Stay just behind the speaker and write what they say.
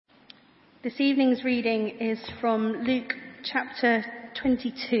This evening's reading is from Luke chapter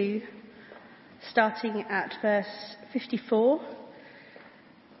 22, starting at verse 54,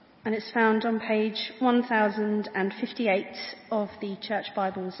 and it's found on page 1058 of the church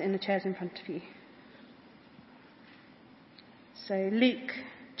Bibles in the chairs in front of you. So Luke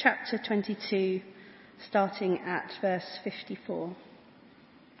chapter 22, starting at verse 54.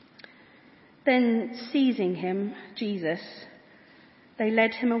 Then seizing him, Jesus, they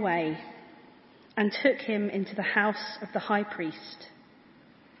led him away and took him into the house of the high priest.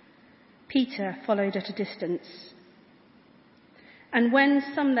 Peter followed at a distance. And when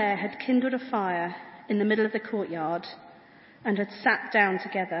some there had kindled a fire in the middle of the courtyard and had sat down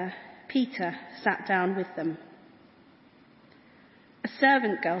together, Peter sat down with them. A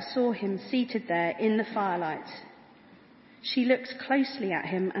servant girl saw him seated there in the firelight. She looked closely at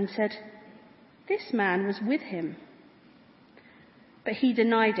him and said, "This man was with him." But he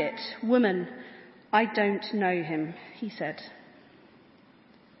denied it. "Woman, I don't know him," he said.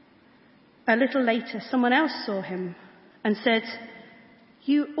 A little later, someone else saw him and said,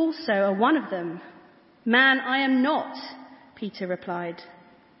 "You also are one of them." "Man, I am not," Peter replied.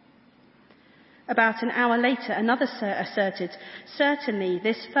 About an hour later, another asserted, "Certainly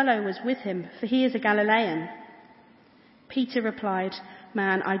this fellow was with him, for he is a Galilean." Peter replied,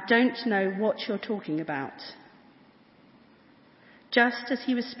 "Man, I don't know what you're talking about." Just as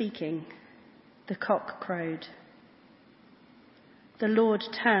he was speaking, the cock crowed. The Lord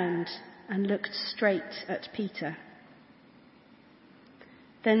turned and looked straight at Peter.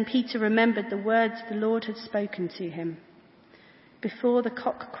 Then Peter remembered the words the Lord had spoken to him. "Before the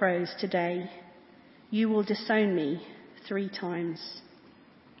cock crows today, you will disown me 3 times."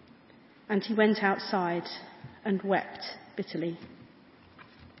 And he went outside and wept bitterly.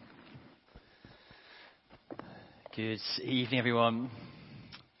 Good evening, everyone.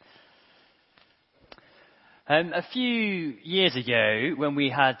 A few years ago, when we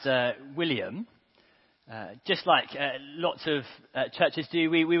had William, just like lots of churches do,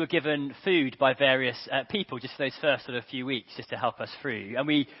 we were given food by various people just for those first sort of few weeks, just to help us through. And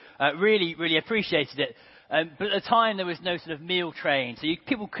we really appreciated it. But at the time, there was no sort of meal train, so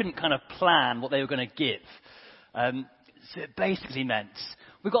people couldn't kind of plan what they were going to give. So it basically meant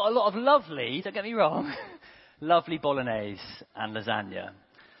we got a lot of lovely, don't get me wrong, lovely bolognese and lasagna.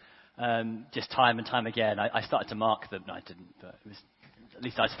 Just time and time again. I started to mark them. No, I didn't, but it was, at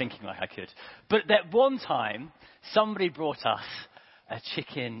least I was thinking like I could. But that one time, somebody brought us a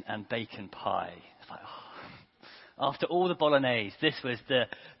chicken and bacon pie. It's like, oh. After all the bolognese, this was the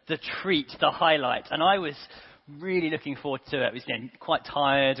treat, the highlight. And I was really looking forward to it. I was getting quite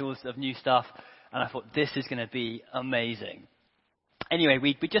tired, all this sort of new stuff. And I thought, this is going to be amazing. Anyway,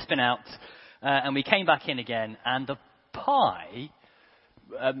 we'd just been out, and we came back in again, and the pie,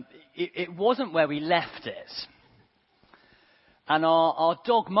 it wasn't where we left it. And our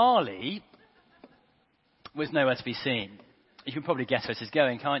dog Marley was nowhere to be seen. You can probably guess where this is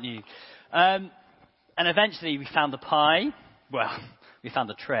going, can't you? And eventually we found the pie. Well, we found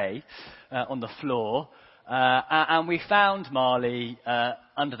the tray on the floor. And we found Marley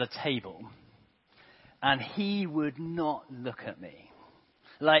under the table. And he would not look at me.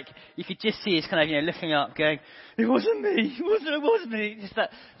 Like, you could just see his kind of, looking up, going, "It wasn't me, it wasn't me." Just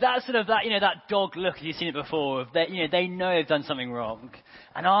that sort of, that dog look, if you've seen it before, of they know they've done something wrong.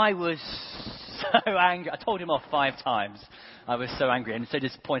 And I was so angry. I told him off 5 times. I was so angry and so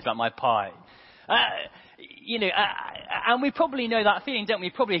disappointed about my pie. And we probably know that feeling, don't we?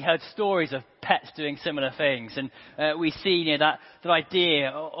 We've probably heard stories of pets doing similar things. And we see, that idea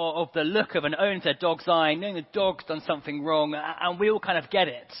of the look of an owner to their dog's eye, knowing the dog's done something wrong, and we all kind of get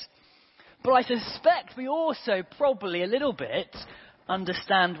it. But I suspect we also probably a little bit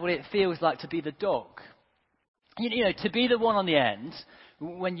understand what it feels like to be the dog. To be the one on the end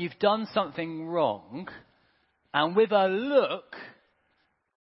when you've done something wrong, and with a look,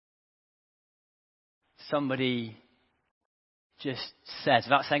 somebody just says,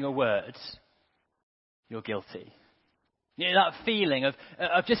 without saying a word, "You're guilty." That feeling of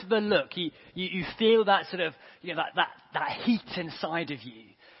just the look. You feel that sort of, that heat inside of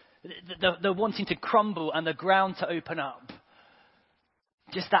you. The wanting to crumble and the ground to open up.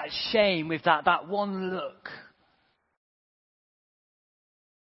 Just that shame with that one look.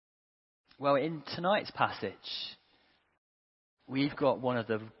 Well, in tonight's passage, we've got one of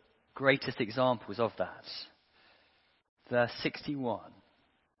the greatest examples of that. Verse 61.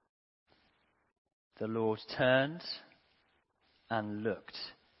 The Lord turned and looked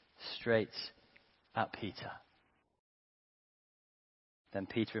straight at Peter. Then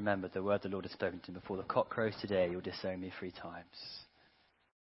Peter remembered the word the Lord had spoken to him: "Before the cock crows today, you'll disown me 3 times."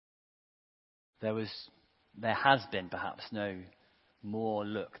 there has been perhaps no more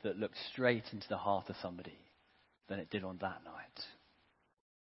look that looked straight into the heart of somebody than it did on that night.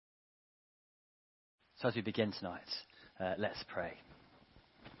 So as we begin tonight, let's pray.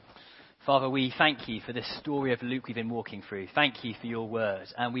 Father, we thank you for this story of Luke we've been walking through. Thank you for your word.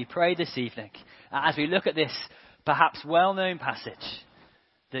 And we pray this evening, as we look at this perhaps well-known passage,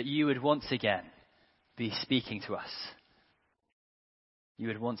 that you would once again be speaking to us. You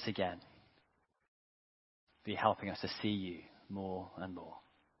would once again be helping us to see you more and more.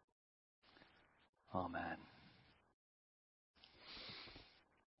 Amen.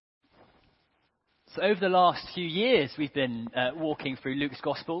 So over the last few years, we've been walking through Luke's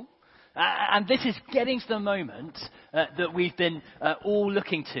Gospel. And this is getting to the moment that we've been all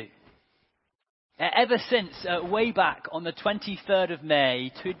looking to. Ever since way back on the 23rd of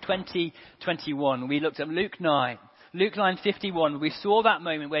May 2021, we looked at Luke 9:51. We saw that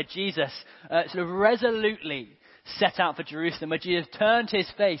moment where Jesus sort of resolutely set out for Jerusalem, where Jesus turned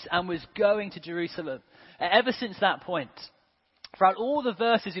his face and was going to Jerusalem. Ever since that point, throughout all the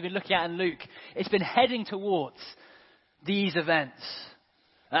verses we've been looking at in Luke, it's been heading towards these events.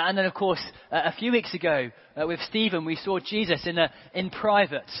 And then, of course, a few weeks ago with Stephen, we saw Jesus in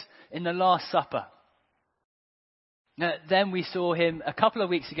private in the Last Supper. Then we saw him a couple of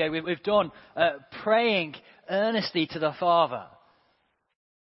weeks ago with Don praying earnestly to the Father.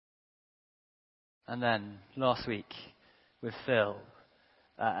 And then last week with Phil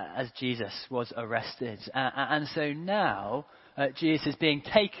as Jesus was arrested. And so now Jesus is being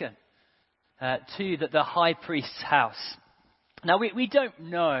taken to the high priest's house. Now, we don't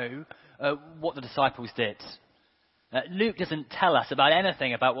know what the disciples did. Luke doesn't tell us about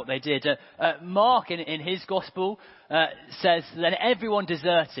anything about what they did. Mark, in his gospel, says that everyone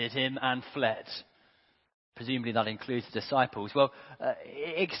deserted him and fled. Presumably that includes the disciples. Well,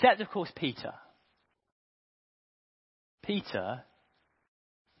 except, of course, Peter. Peter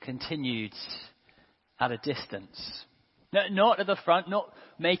continued at a distance. Not at the front, not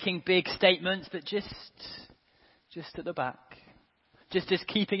making big statements, but just at the back. Just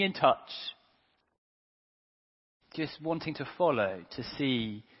keeping in touch. Just wanting to follow to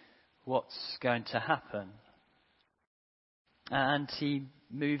see what's going to happen. And he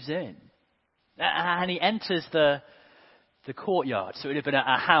moves in. And he enters the courtyard. So it would have been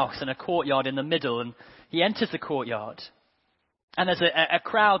a house and a courtyard in the middle. And he enters the courtyard. And there's a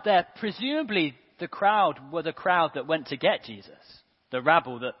crowd there. Presumably the crowd were the crowd that went to get Jesus. The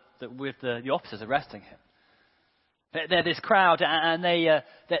rabble that with the officers arresting him. They're this crowd, and they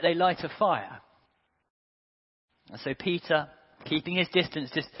light a fire. And so Peter, keeping his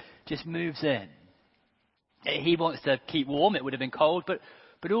distance, just moves in. He wants to keep warm. It would have been cold, but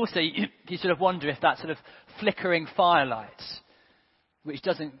also you sort of wonder if that sort of flickering firelight, which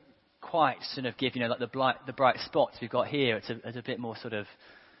doesn't quite sort of give like the bright spots we've got here. It's a bit more sort of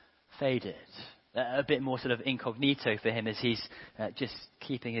faded, a bit more sort of incognito for him as he's just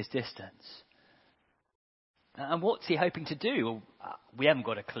keeping his distance. And what's he hoping to do? Well, we haven't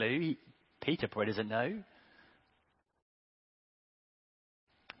got a clue. Peter probably doesn't know.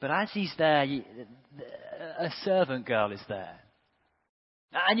 But as he's there, a servant girl is there.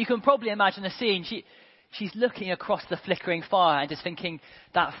 And you can probably imagine the scene. She's looking across the flickering fire and just thinking,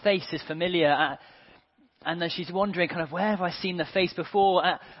 that face is familiar. And then she's wondering, kind of, where have I seen the face before?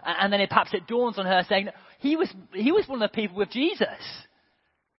 And then perhaps it dawns on her saying, he was one of the people with Jesus.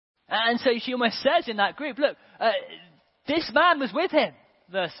 And so she almost says in that group, look, this man was with him.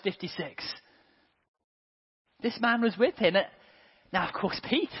 Verse 56. This man was with him. Now, of course,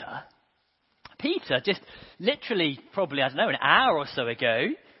 Peter, just literally, probably, I don't know, an hour or so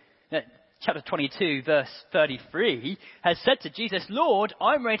ago, chapter 22, verse 33, has said to Jesus, Lord,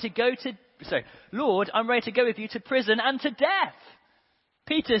 I'm ready to go with you to prison and to death.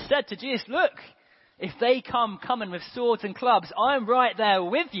 Peter said to Jesus, look, if they coming with swords and clubs, I'm right there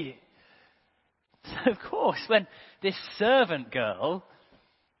with you. So, of course, when this servant girl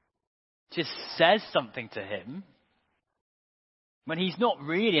just says something to him, when he's not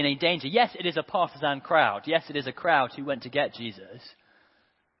really in any danger. Yes, it is a partisan crowd. Yes, it is a crowd who went to get Jesus.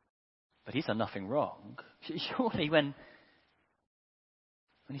 But he's done nothing wrong. Surely when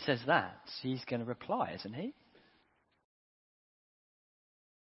he says that, he's going to reply, isn't he?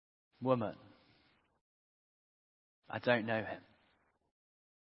 Woman, I don't know him.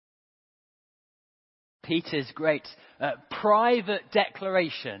 Peter's great private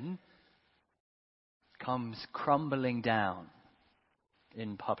declaration comes crumbling down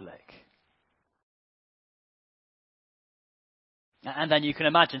in public. And then you can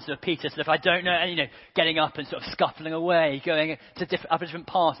imagine sort of Peter sort of, I don't know, getting up and sort of scuffling away, going to a different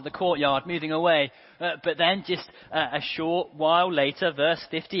part of the courtyard, moving away. But then just a short while later, verse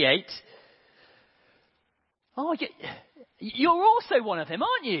 58, oh, you're also one of them,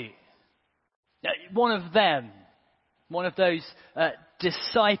 aren't you? One of them, one of those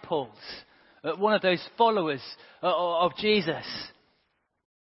disciples, one of those followers of Jesus.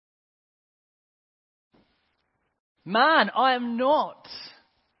 Man, I am not.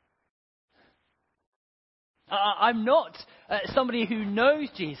 I'm not somebody who knows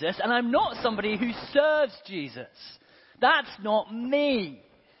Jesus, and I'm not somebody who serves Jesus. That's not me.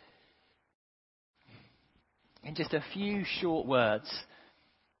 In just a few short words,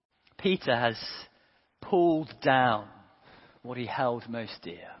 Peter has pulled down what he held most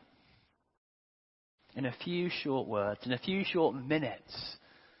dear. In a few short words, in a few short minutes,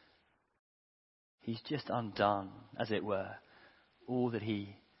 he's just undone, as it were, all that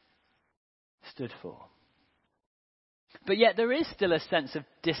he stood for. But yet there is still a sense of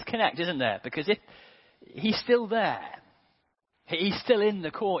disconnect, isn't there? Because if he's still there, he's still in the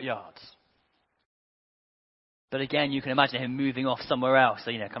courtyard. But again, you can imagine him moving off somewhere else.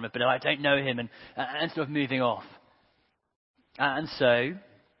 So, kind of a bit of, I don't know him, and sort of moving off. And so,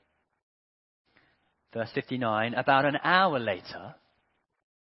 verse 59, about an hour later,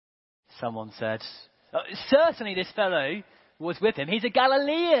 someone said, certainly this fellow was with him. He's a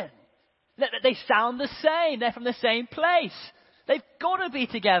Galilean. They sound the same. They're from the same place. They've got to be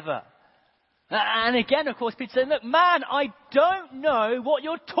together. And again, of course, Peter said, look, man, I don't know what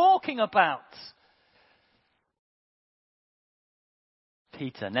you're talking about.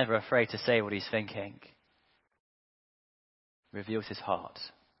 Peter, never afraid to say what he's thinking, reveals his heart.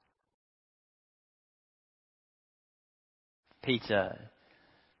 Peter,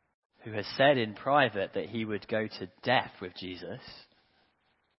 who has said in private that he would go to death with Jesus,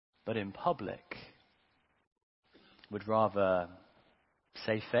 but in public would rather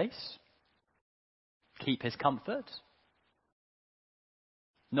save face, keep his comfort,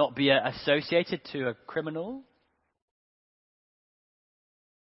 not be associated to a criminal.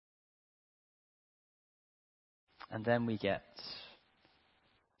 And then we get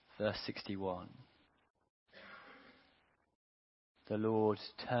verse 61. The Lord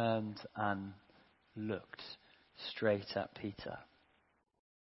turned and looked straight at Peter.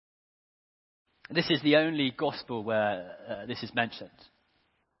 This is the only gospel where this is mentioned.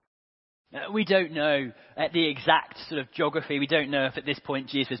 We don't know the exact sort of geography. We don't know if at this point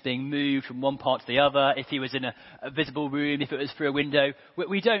Jesus was being moved from one part to the other, if he was in a visible room, if it was through a window.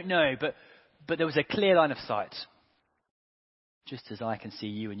 We don't know, but there was a clear line of sight. Just as I can see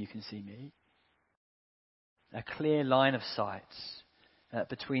you and you can see me. A clear line of sight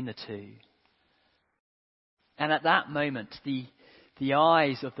between the two. And at that moment, the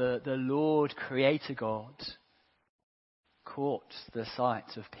eyes of the Lord Creator God caught the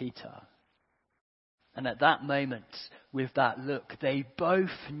sight of Peter. And at that moment, with that look, they both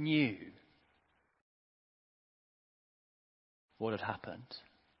knew what had happened.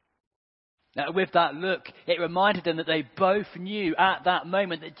 Now, with that look, it reminded them that they both knew at that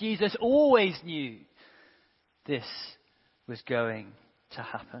moment that Jesus always knew this was going to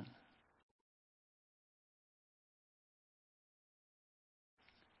happen.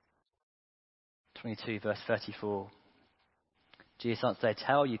 Verse 34. Jesus answered, I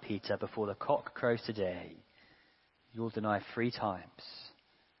tell you, Peter, before the cock crows today, you'll deny 3 times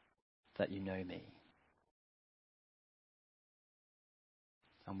that you know me.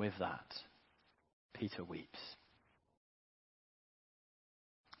 And with that, Peter weeps.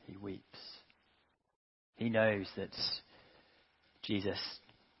 He weeps. He knows that Jesus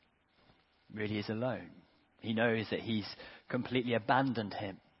really is alone. He knows that he's completely abandoned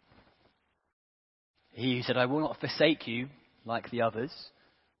him. He who said, I will not forsake you, like the others,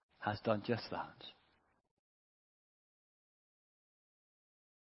 has done just that.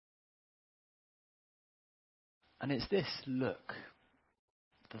 And it's this look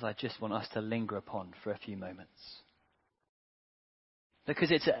that I just want us to linger upon for a few moments.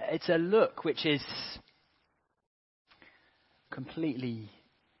 Because it's a look which is completely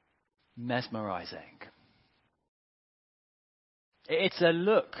mesmerizing. It's a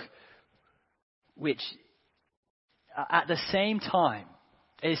look which at the same time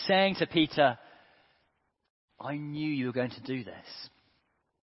is saying to Peter, I knew you were going to do this.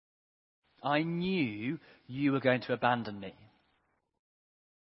 I knew you were going to abandon me.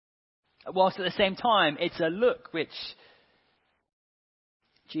 Whilst at the same time, it's a look which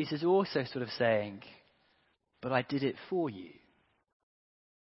Jesus is also sort of saying, but I did it for you.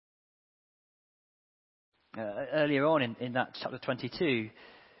 Earlier on in that chapter 22,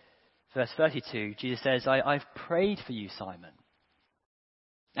 verse 32, Jesus says, I've prayed for you, Simon.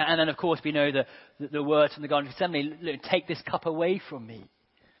 And then, of course, we know the words from the Garden of Gethsemane, "Look, take this cup away from me."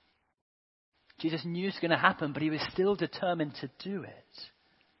 Jesus knew it was going to happen, but he was still determined to do it.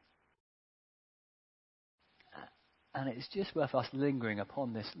 And it's just worth us lingering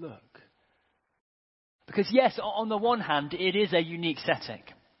upon this look. Because yes, on the one hand, it is a unique setting.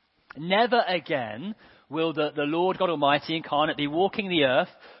 Never again will the Lord God Almighty incarnate be walking the earth,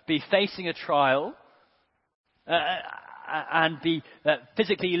 be facing a trial, and be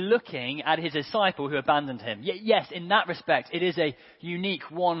physically looking at his disciple who abandoned him. Yes, in that respect, it is a unique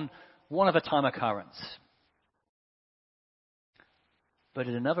one-of-a-time occurrence. But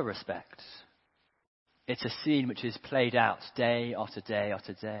in another respect, it's a scene which is played out day after day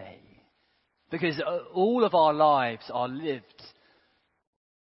after day. Because all of our lives are lived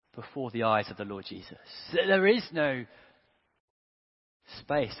before the eyes of the Lord Jesus. There is no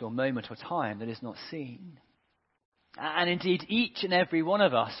space or moment or time that is not seen. And indeed, each and every one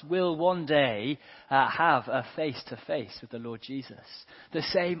of us will one day have a face-to-face with the Lord Jesus. The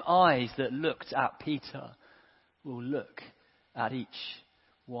same eyes that looked at Peter will look at each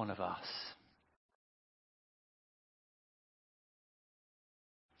one of us.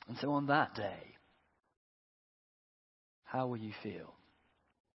 And so on that day, how will you feel?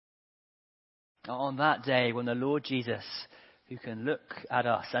 On that day when the Lord Jesus, who can look at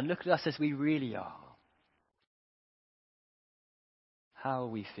us and look at us as we really are, how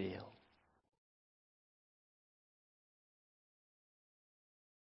will we feel?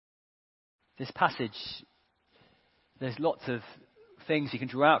 This passage, there's lots of things you can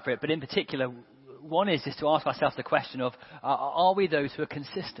draw out for it, but in particular, one is just to ask ourselves the question of, are we those who are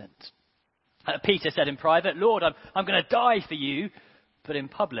consistent? Peter said in private, "Lord, I'm going to die for you," but in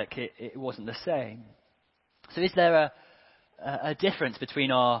public it wasn't the same. So is there a difference between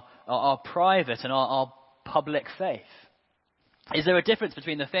our private and our public faith? Is there a difference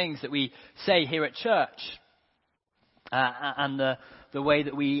between the things that we say here at church and the way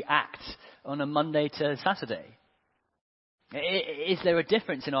that we act on a Monday to Saturday? Is there a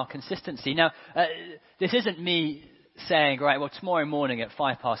difference in our consistency? Now, this isn't me saying, right, well, tomorrow morning at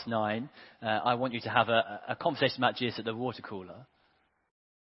 9:05, I want you to have a conversation about Jesus at the water cooler.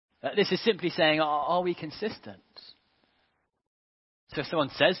 This is simply saying, are we consistent? So if someone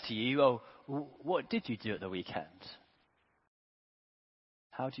says to you, "Oh, what did you do at the weekend?"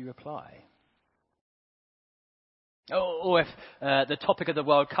 How do you reply? Or if the topic of the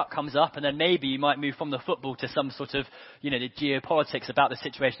World Cup comes up, and then maybe you might move from the football to some sort of, the geopolitics about the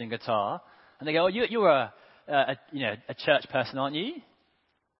situation in Qatar, and they go, "Oh, you're a church person, aren't you?"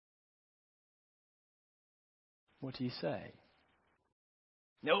 What do you say?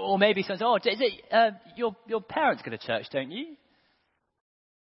 Or maybe someone says, "Oh, is it your parents go to church, don't you?"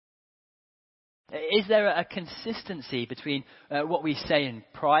 Is there a consistency between what we say in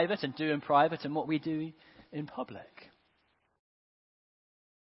private and do in private and what we do in public?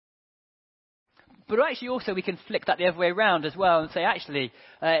 But actually also we can flick that the other way around as well and say, actually,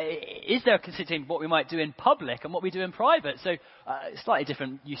 is there a consistency in what we might do in public and what we do in private? So slightly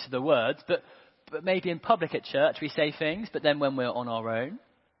different use of the words, but maybe in public at church we say things, but then when we're on our own,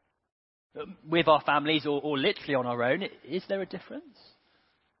 with our families or literally on our own, is there a difference?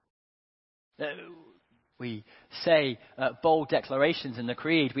 We say bold declarations in the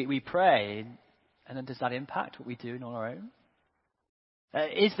creed, we pray, and then does that impact what we do on our own?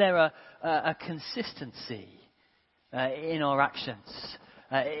 Is there a consistency in our actions?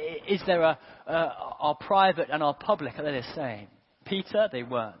 Is there our private and our public, are they the same? Peter, they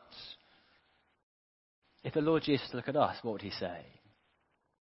weren't. If the Lord Jesus looked at us, what would he say?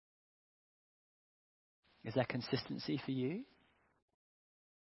 Is there consistency for you?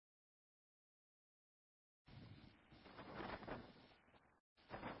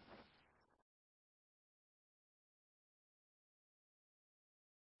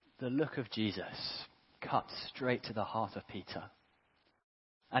 The look of Jesus cuts straight to the heart of Peter.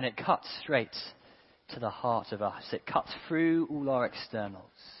 And it cuts straight to the heart of us. It cuts through all our externals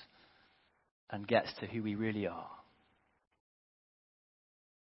and gets to who we really are.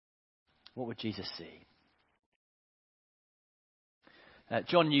 What would Jesus see?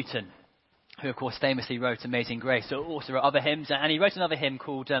 John Newton, who of course famously wrote Amazing Grace, so also wrote other hymns, and he wrote another hymn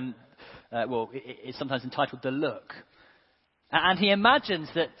called, it's sometimes entitled The Look. And he imagines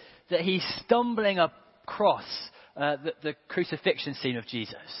that he's stumbling across the crucifixion scene of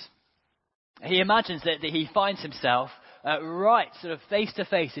Jesus. He imagines that he finds himself right sort of face to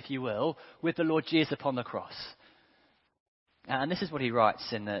face, if you will, with the Lord Jesus upon the cross. And this is what he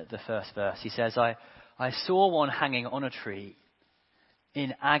writes in the first verse. He says, I I saw one hanging on a tree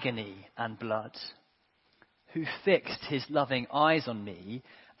in agony and blood, who fixed his loving eyes on me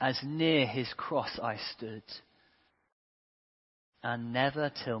as near his cross I stood. And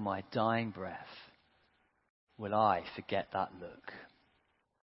never till my dying breath will I forget that look.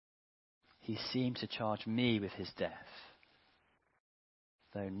 He seemed to charge me with his death,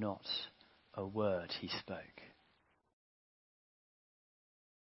 though not a word he spoke.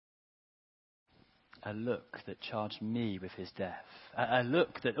 A look that charged me with his death. A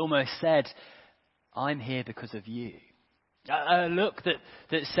look that almost said, I'm here because of you. A look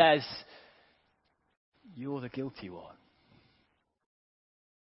that says, you're the guilty one.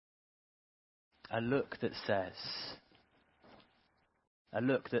 A look that says, a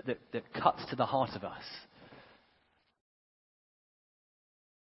look that cuts to the heart of us.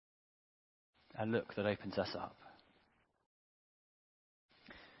 A look that opens us up.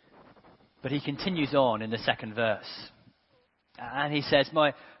 But he continues on in the second verse. And he says,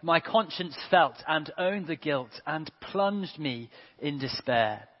 my conscience felt and owned the guilt and plunged me in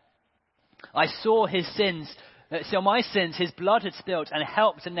despair. I saw my sins, his blood had spilt and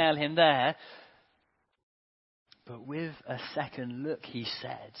helped to nail him there. But with a second look, he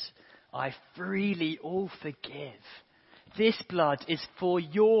said, I freely all forgive. This blood is for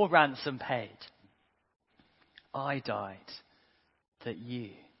your ransom paid. I died that you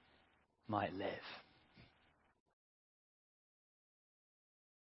might live.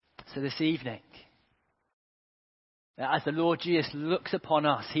 So this evening, as the Lord Jesus looks upon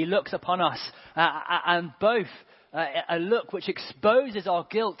us, he looks upon us and both a look which exposes our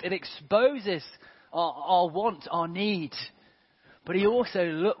guilt, it exposes our want, our need. But he also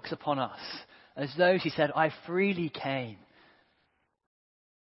looks upon us as those, he said, I freely came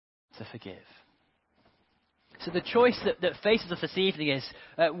to forgive. So the choice that faces us this evening is,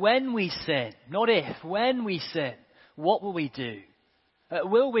 when we sin, not if, when we sin, what will we do?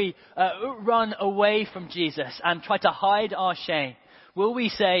 Will we run away from Jesus and try to hide our shame? Will we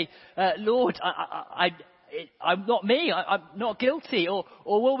say, Lord, I'm not me, I'm not guilty? Or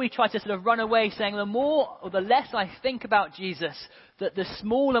will we try to sort of run away saying the more or the less I think about Jesus, that the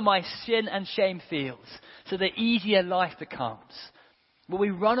smaller my sin and shame feels, so the easier life becomes? Will we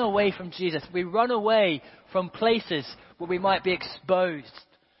run away from Jesus? We run away from places where we might be exposed.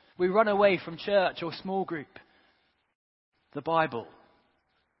 We run away from church or small group, the Bible.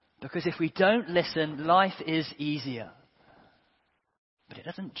 Because if we don't listen, life is easier. But it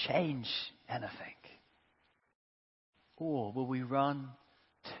doesn't change anything. Or will we run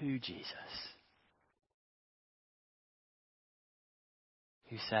to Jesus,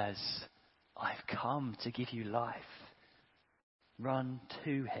 who says, I've come to give you life. Run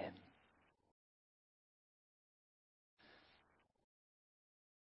to him.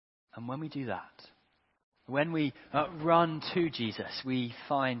 And when we do that, when we run to Jesus, we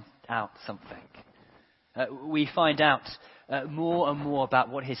find out something. We find out more and more about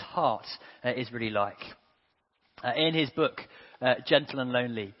what his heart is really like. In his book, Gentle and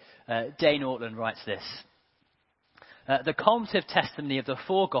Lonely, Dane Ortland writes this. The cumulative testimony of the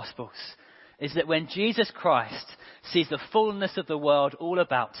four Gospels is that when Jesus Christ sees the fullness of the world all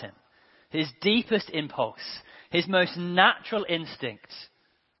about him, his deepest impulse, his most natural instinct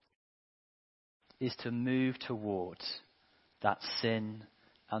is to move towards that sin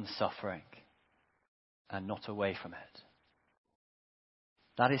and suffering and not away from it.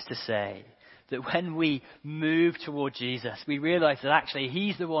 That is to say, that when we move toward Jesus, we realize that actually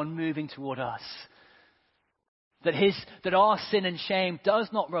he's the one moving toward us. That our sin and shame does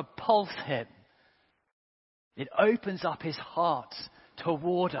not repulse him. It opens up his heart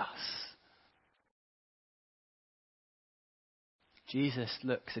toward us. Jesus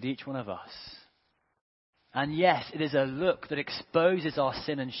looks at each one of us. And yes, it is a look that exposes our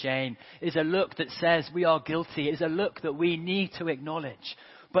sin and shame. It is a look that says we are guilty. It is a look that we need to acknowledge.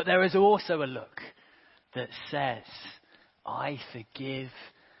 But there is also a look that says, I forgive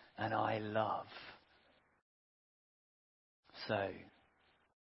and I love. So,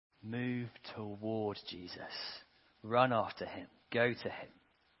 move towards Jesus. Run after him. Go to him.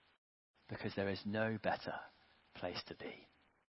 Because there is no better place to be.